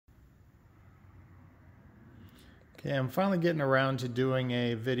Okay, I'm finally getting around to doing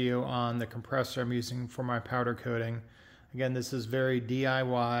a video on the compressor I'm using for my powder coating. Again, this is very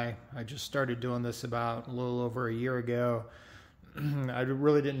DIY. I just started doing this about a little over a year ago. I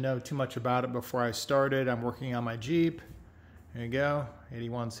really didn't know too much about it before I started. I'm working on my Jeep. There you go,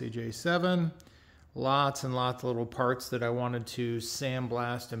 81 CJ7. Lots and lots of little parts that I wanted to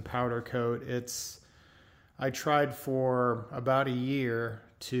sandblast and powder coat. I tried for about a year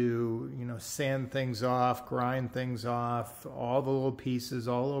to, sand things off, grind things off, all the little pieces,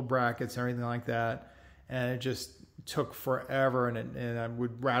 all the little brackets, everything like that. And it just took forever, and I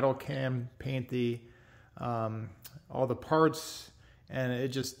would rattle can paint all the parts, and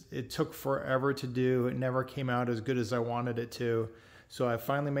it took forever to do. It never came out as good as I wanted it to. So I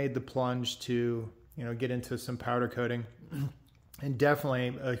finally made the plunge to, get into some powder coating, and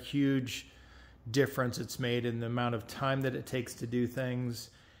definitely a huge difference it's made in the amount of time that it takes to do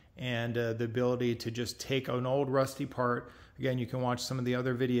things, and the ability to just take an old rusty part. Again, you can watch some of the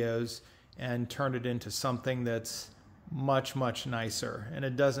other videos and turn it into something that's much, much nicer. And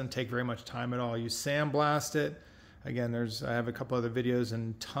it doesn't take very much time at all. You sandblast it. Again, I have a couple other videos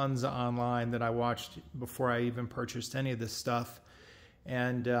and tons online that I watched before I even purchased any of this stuff.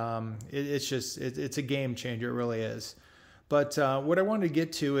 And it's a game changer, it really is. But what I wanted to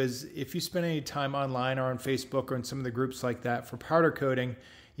get to is, if you spend any time online or on Facebook or in some of the groups like that for powder coating,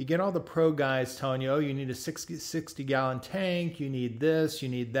 you get all the pro guys telling you, oh, you need a 60-gallon tank, you need this, you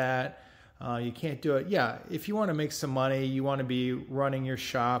need that, you can't do it. Yeah, if you want to make some money, you want to be running your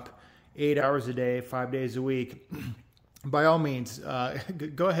shop 8 hours a day, 5 days a week, by all means,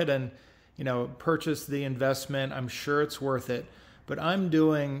 go ahead and purchase the investment. I'm sure it's worth it. But I'm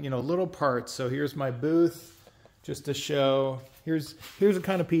doing little parts. So here's my booth, just to show. Here's the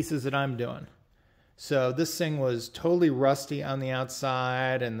kind of pieces that I'm doing. So this thing was totally rusty on the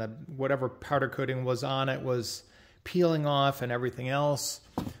outside, and whatever powder coating was on it was peeling off and everything else.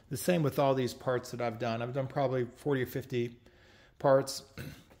 The same with all these parts that I've done. I've done probably 40 or 50 parts.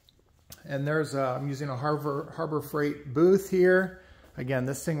 And I'm using a Harbor Freight booth here. Again,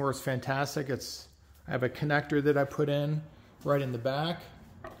 this thing works fantastic. I have a connector that I put in right in the back.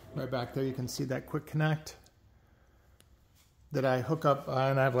 Right back there, you can see that quick connect that I hook up,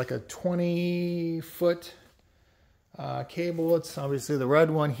 and I have like a 20-foot cable. It's obviously the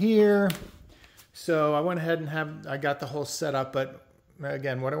red one here. So I went ahead and I got the whole setup, but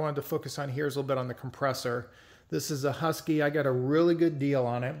again, what I wanted to focus on here is a little bit on the compressor. This is a Husky. I got a really good deal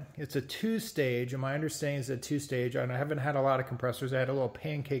on it. It's a 2-stage, and my understanding is a 2-stage, and I haven't had a lot of compressors. I had a little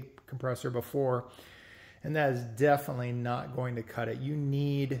pancake compressor before, and that is definitely not going to cut it. You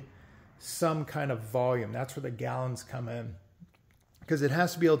need some kind of volume. That's where the gallons come in, because it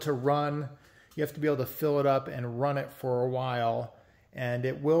has to be able to run. You have to be able to fill it up and run it for a while, and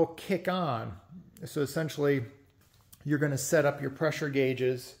it will kick on. So essentially, you're going to set up your pressure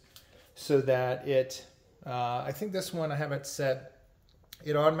gauges so that I think this one I have it set,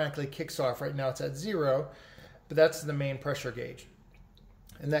 it automatically kicks off. Right now it's at 0, but that's the main pressure gauge.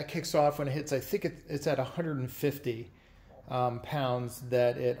 And that kicks off when it hits, I think it's at 150 pounds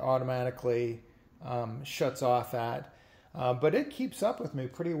that it automatically shuts off at. But it keeps up with me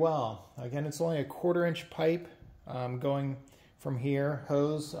pretty well. Again, it's only a 1/4-inch pipe going from here,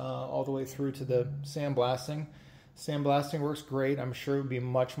 hose, all the way through to the sandblasting. Sandblasting works great. I'm sure it would be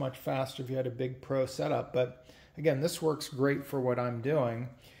much, much faster if you had a big pro setup. But again, this works great for what I'm doing.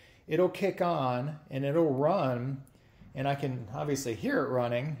 It'll kick on and it'll run, and I can obviously hear it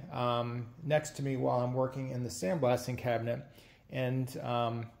running next to me while I'm working in the sandblasting cabinet. And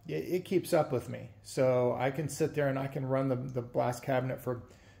it keeps up with me. So I can sit there and I can run the blast cabinet for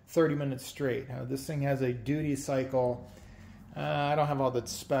 30 minutes straight. This thing has a duty cycle. I don't have all the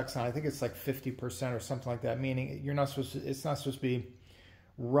specs on. I think it's like 50% or something like that, meaning it's not supposed to be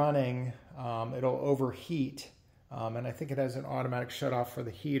running. It'll overheat. And I think it has an automatic shutoff for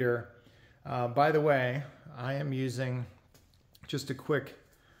the heater. By the way, I am using, just a quick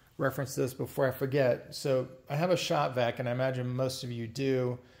reference this before I forget. So I have a shop vac, and I imagine most of you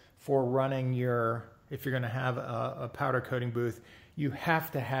do, for running if you're going to have a powder coating booth, you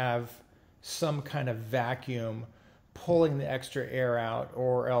have to have some kind of vacuum pulling the extra air out,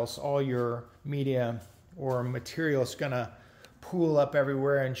 or else all your media or material is going to pool up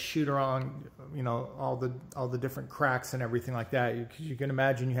everywhere and shoot around, all the different cracks and everything like that. You can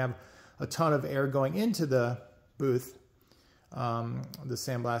imagine you have a ton of air going into the booth, the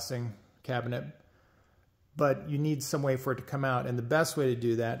sandblasting cabinet, but you need some way for it to come out. And the best way to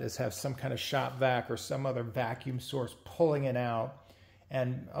do that is have some kind of shop vac or some other vacuum source pulling it out.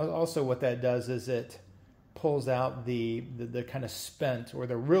 And also what that does is it pulls out the kind of spent or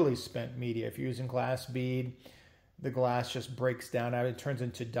the really spent media. If you're using glass bead, the glass just breaks down. It turns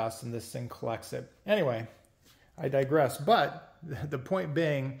into dust and this thing collects it. Anyway, I digress. But the point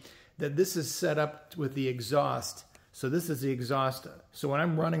being that this is set up with the exhaust. So this is the exhaust. So when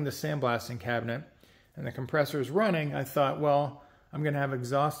I'm running the sandblasting cabinet and the compressor is running, I thought, well, I'm going to have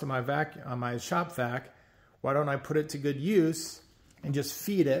exhaust on my shop vac. Why don't I put it to good use and just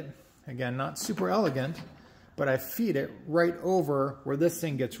feed it? Again, not super elegant, but I feed it right over where this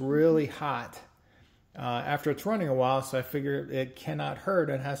thing gets really hot after it's running a while. So I figure it cannot hurt.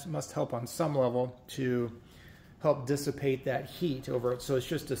 It must help on some level to help dissipate that heat over it. So it's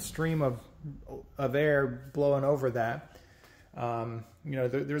just a stream of air blowing over that. You know,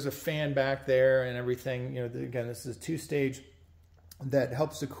 there's a fan back there and everything. You know, again, this is a two-stage that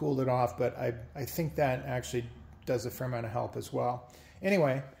helps to cool it off, but I think that actually does a fair amount of help as well.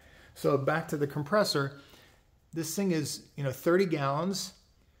 Anyway, so back to the compressor. This thing is, you know, 30 gallons,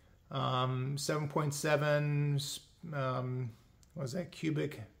 7.7, what was that,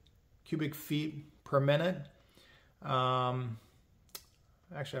 cubic feet per minute. Actually,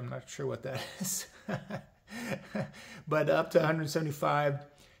 I'm not sure what that is. But up to 175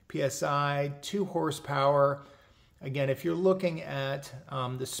 PSI, 2 horsepower. Again, if you're looking at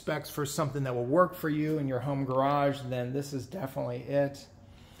the specs for something that will work for you in your home garage, then this is definitely it.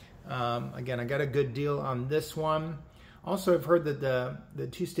 Again, I got a good deal on this one. Also, I've heard that the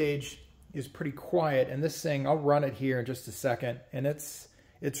two-stage is pretty quiet, and this thing, I'll run it here in just a second, and it's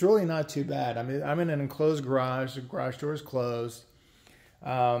really not too bad. I mean, I'm in an enclosed garage. The garage door is closed,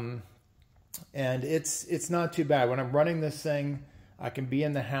 and it's not too bad. When I'm running this thing, I can be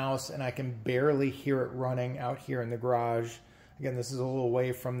in the house and I can barely hear it running out here in the garage. Again, this is a little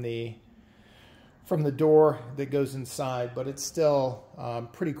away from the door that goes inside, but it's still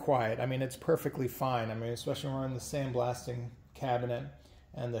pretty quiet. I mean, it's perfectly fine. I mean, especially when we're in the sandblasting cabinet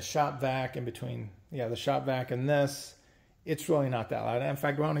and the shop vac in between, yeah, the shop vac and this, it's really not that loud. In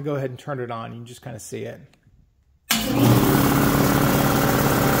fact, I want to go ahead and turn it on. You can just kind of see it.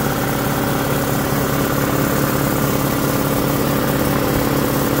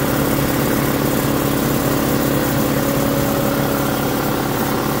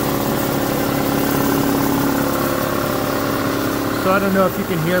 So I don't know if you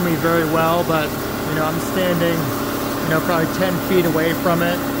can hear me very well, but you know, I'm standing, you know, probably 10 feet away from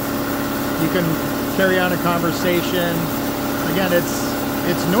it. You can carry on a conversation. Again,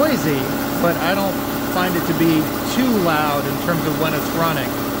 it's noisy, but I don't find it to be too loud in terms of when it's running.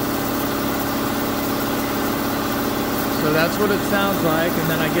 So that's what it sounds like, and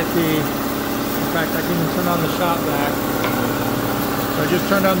then I get in fact, I can turn on the shop vac. So I just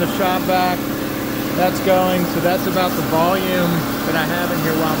turned on the shop vac. That's going, so that's about the volume that I have in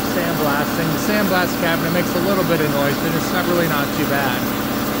here while I'm sandblasting. The sandblast cabinet makes a little bit of noise, but it's really not too bad.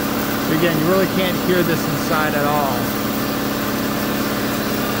 So again, you really can't hear this inside at all.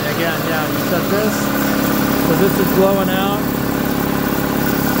 And again, yeah, you set this, so this is blowing out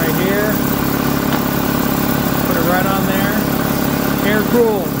right here. Put it right on there. Air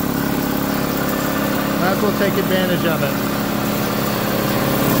cooled. Might as well take advantage of it.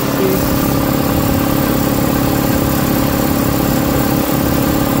 See?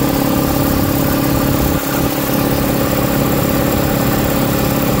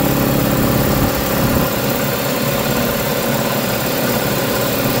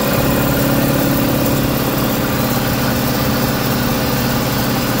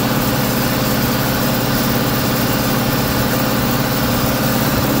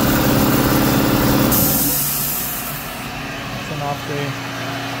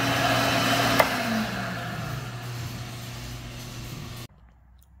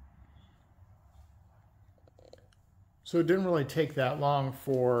 So it didn't really take that long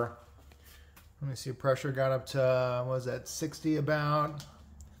for, let me see, pressure got up to, what was that, 60 about?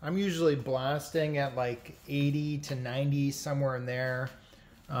 I'm usually blasting at like 80 to 90, somewhere in there.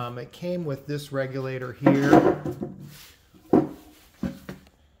 It came with this regulator here.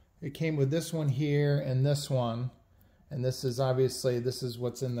 It came with this one here and this one. And this is obviously, this is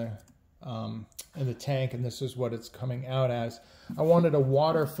what's in the tank, and this is what it's coming out as. I wanted a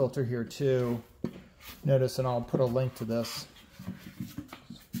water filter here too. Notice, and I'll put a link to this.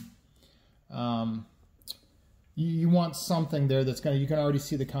 You want something there that's you can already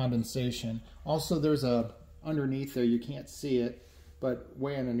see the condensation. Also, there's underneath there, you can't see it, but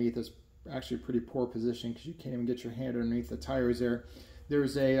way underneath is actually a pretty poor position because you can't even get your hand underneath the tires there.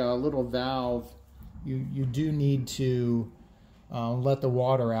 There's a little valve. You do need to let the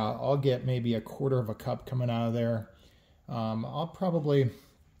water out. I'll get maybe 1/4 cup coming out of there. I'll probably,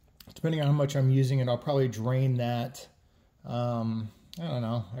 depending on how much I'm using it, I'll probably drain that I don't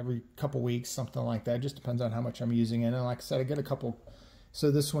know, every couple weeks, something like that. It just depends on how much I'm using it. And like I said, I get a couple.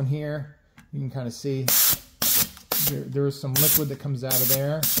 So this one here, you can kind of see there's some liquid that comes out of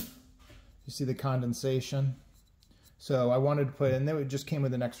there. You see the condensation. So I wanted to put, and then it just came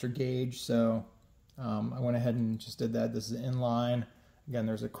with an extra gauge. So I went ahead and just did that. This is inline. Again,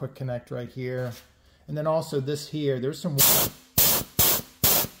 there's a quick connect right here. And then also this here, there's some water.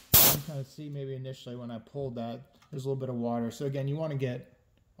 You can kind of see maybe initially when I pulled that, there's a little bit of water. So again, you want to get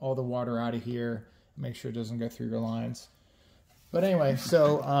all the water out of here. Make sure it doesn't go through your lines. But anyway,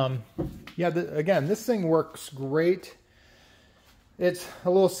 so yeah, again, this thing works great. It's a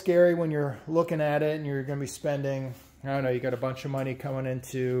little scary when you're looking at it and you're going to be spending, I don't know, you got a bunch of money coming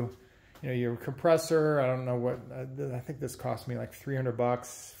into, you know, your compressor. I don't know what, I think this cost me like 300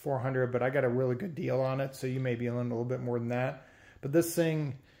 bucks, 400, but I got a really good deal on it. So you may be in a little bit more than that. But this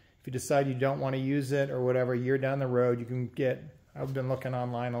thing, if you decide you don't want to use it or whatever, a year down the road, you can get, I've been looking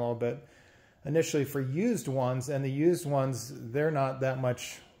online a little bit, initially for used ones, and the used ones, they're not that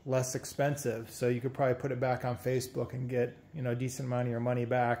much less expensive. So you could probably put it back on Facebook and get, you know, a decent amount of your money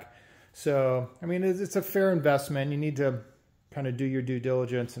back. So, I mean, it's a fair investment. You need to kind of do your due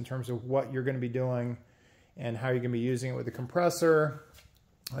diligence in terms of what you're going to be doing and how you're going to be using it with the compressor.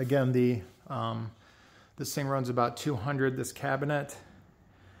 Again, this thing runs about 200, this cabinet.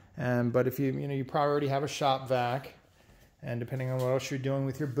 But if you know, you probably already have a shop vac. And depending on what else you're doing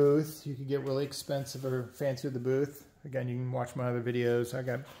with your booth, you could get really expensive or fancy with the booth. Again, you can watch my other videos.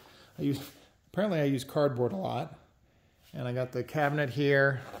 Apparently I use cardboard a lot. And I got the cabinet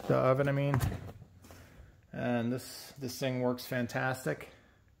here, the oven, I mean. And this thing works fantastic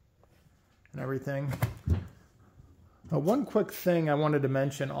and everything. One quick thing I wanted to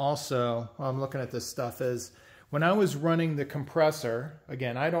mention also while I'm looking at this stuff is, when I was running the compressor,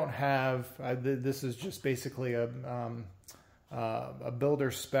 again, I don't have, this is just basically a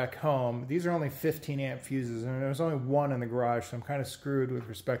builder spec home. These are only 15 amp fuses, and there's only one in the garage, so I'm kind of screwed with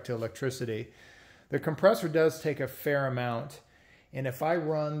respect to electricity. The compressor does take a fair amount, and if I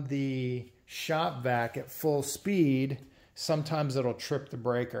run the shop vac at full speed, sometimes it'll trip the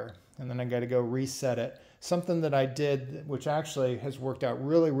breaker, and then I got to go reset it. Something that I did, which actually has worked out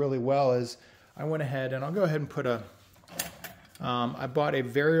really, really well, is I went ahead and I'll go ahead and put I bought a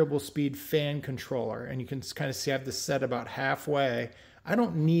variable speed fan controller, and you can kind of see I have this set about halfway. I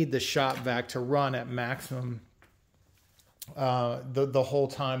don't need the shop vac to run at maximum the whole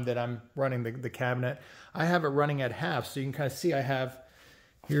time that I'm running the cabinet. I have it running at half, so you can kind of see I have,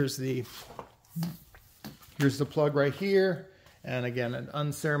 here's the plug right here, and again, it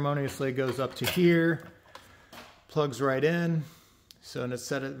unceremoniously goes up to here, plugs right in, so and it's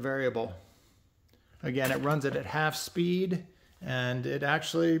set at variable. Again, it runs it at half speed, and it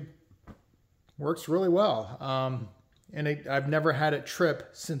actually works really well. I've never had it trip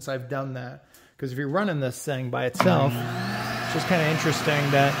since I've done that. Because if you're running this thing by itself, it's just kind of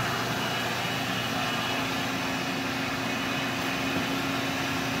interesting that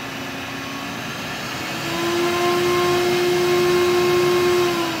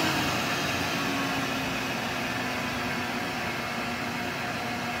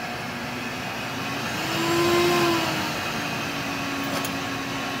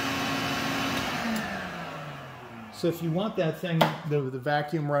so if you want that thing, the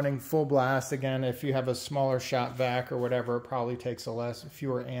vacuum running full blast, again, if you have a smaller shop vac or whatever, it probably takes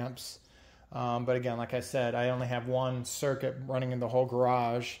fewer amps. But again, like I said, I only have one circuit running in the whole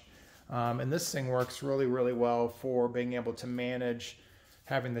garage. And this thing works really, really well for being able to manage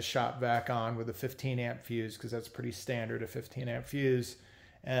having the shop vac on with a 15 amp fuse, because that's pretty standard, a 15 amp fuse,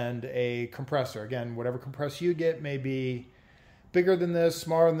 and a compressor. Again, whatever compressor you get may be bigger than this,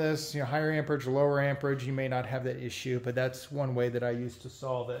 smaller than this, you know, higher amperage, lower amperage, you may not have that issue, but that's one way that I use to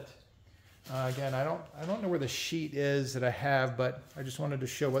solve it. Again, I don't know where the sheet is that I have, but I just wanted to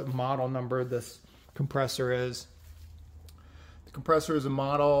show what model number this compressor is. The compressor is a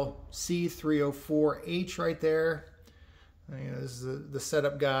model C304H right there. You know, this is the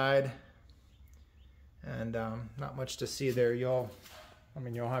setup guide, and not much to see there. You'll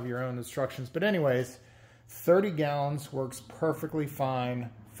have your own instructions, but anyways, 30 gallons works perfectly fine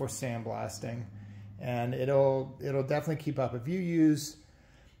for sandblasting, and it'll definitely keep up. If you use,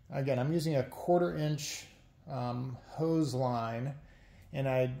 again, I'm using a 1/4 inch hose line, and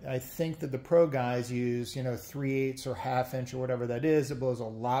I think that the pro guys use, you know, 3/8 or 1/2 inch or whatever that is. It blows a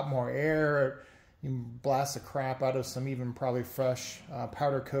lot more air. You can blast the crap out of some even probably fresh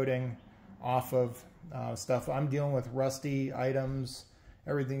powder coating off of stuff. I'm dealing with rusty items.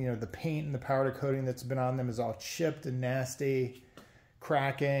 Everything, you know, the paint and the powder coating that's been on them is all chipped and nasty.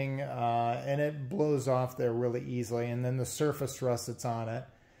 cracking, and it blows off there really easily. And then the surface rust that's on it,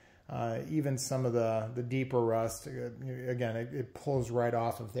 even some of the deeper rust, again, it pulls right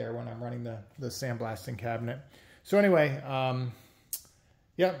off of there when I'm running the sandblasting cabinet. So anyway,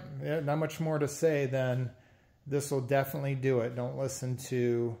 yeah, not much more to say than this will definitely do it. Don't listen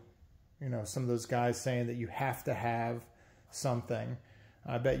to, you know, some of those guys saying that you have to have something.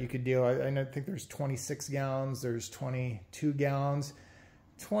 I bet you could deal, I think there's 26 gallons, there's 22 gallons.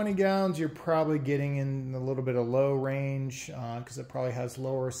 20 gallons, you're probably getting in a little bit of low range because it probably has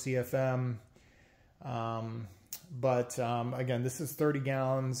lower CFM. But again, this is 30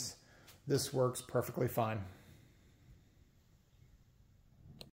 gallons. This works perfectly fine.